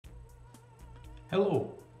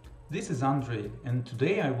Hello, this is Andre, and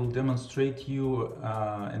today I will demonstrate you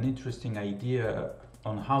an interesting idea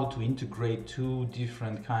on how to integrate two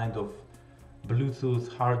different kind of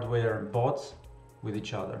Bluetooth hardware bots with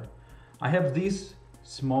each other. I have this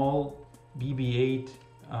small BB8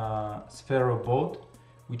 Sphero bot,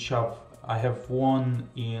 which I have won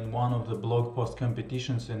in one of the blog post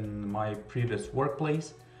competitions in my previous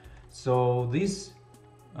workplace. So this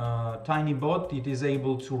tiny bot, it is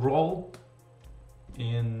able to roll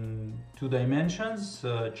in 2 dimensions,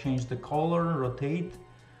 change the color, rotate,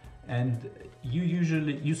 and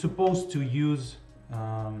you're supposed to use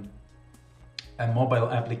a mobile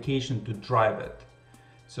application to drive it.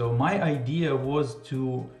 So my idea was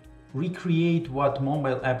to recreate what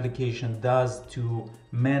mobile application does to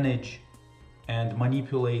manage and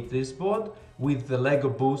manipulate this bot with the Lego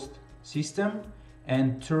Boost system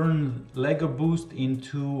and turn Lego Boost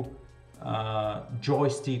into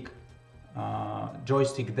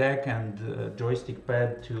joystick deck and joystick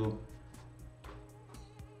pad to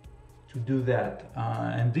do that.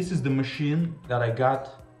 And this is the machine that I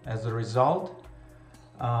got as a result.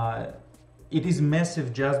 It is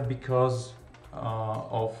massive just because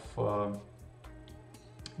of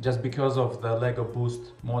the Lego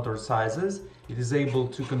Boost motor sizes. It is able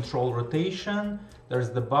to control rotation.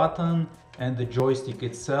 There's the button and the joystick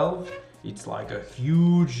itself. It's like a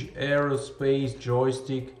huge aerospace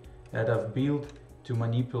joystick that I've built to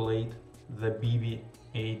manipulate the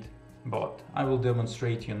BB8 bot. I will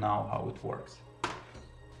demonstrate you now how it works.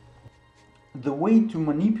 The way to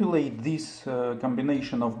manipulate this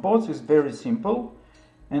combination of bots is very simple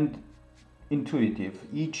and intuitive.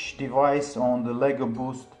 Each device on the Lego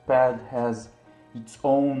Boost pad has its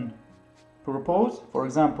own purpose. For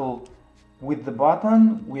example, with the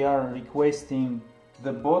button, we are requesting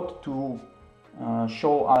the bot to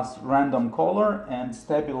show us random color and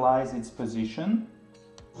stabilize its position.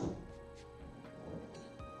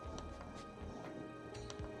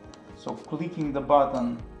 So clicking the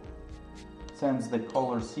button sends the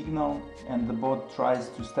color signal and the bot tries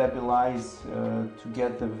to stabilize to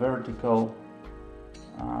get the vertical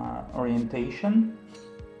orientation.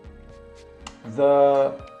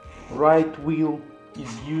 The right wheel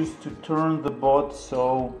is used to turn the bot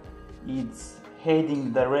so its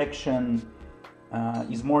heading direction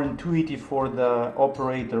is more intuitive for the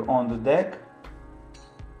operator on the deck.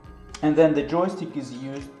 And then the joystick is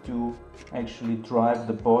used to actually drive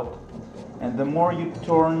the bot. And the more you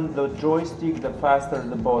turn the joystick, the faster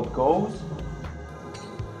the bot goes.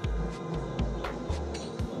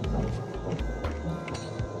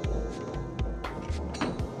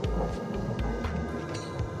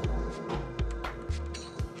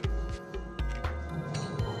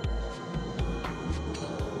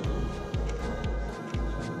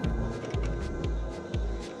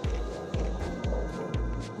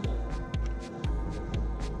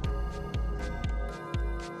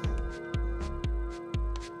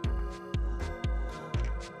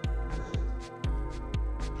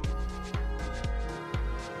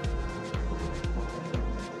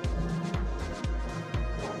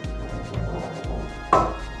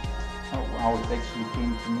 How it actually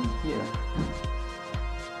came to me here.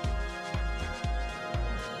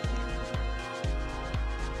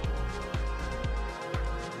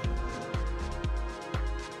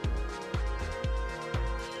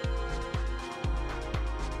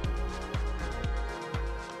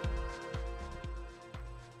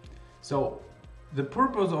 So the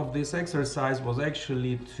purpose of this exercise was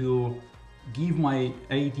actually to give my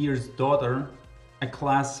 8-year daughter a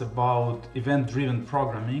class about event-driven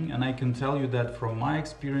programming, and I can tell you that from my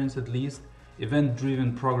experience at least,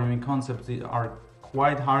 event-driven programming concepts are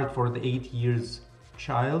quite hard for the 8-year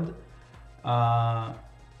child.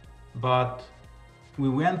 But we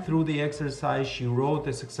went through the exercise. She wrote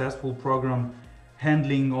a successful program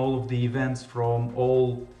handling all of the events from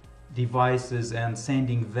all devices and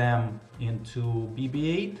sending them into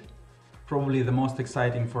BB8. Probably the most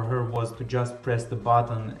exciting for her was to just press the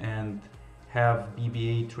button and have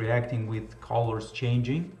BB8 reacting with colors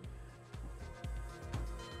changing.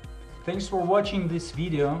 Thanks for watching this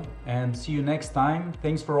video and see you next time.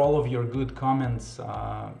 Thanks for all of your good comments.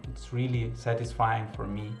 It's really satisfying for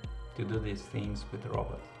me to do these things with the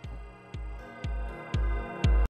robot.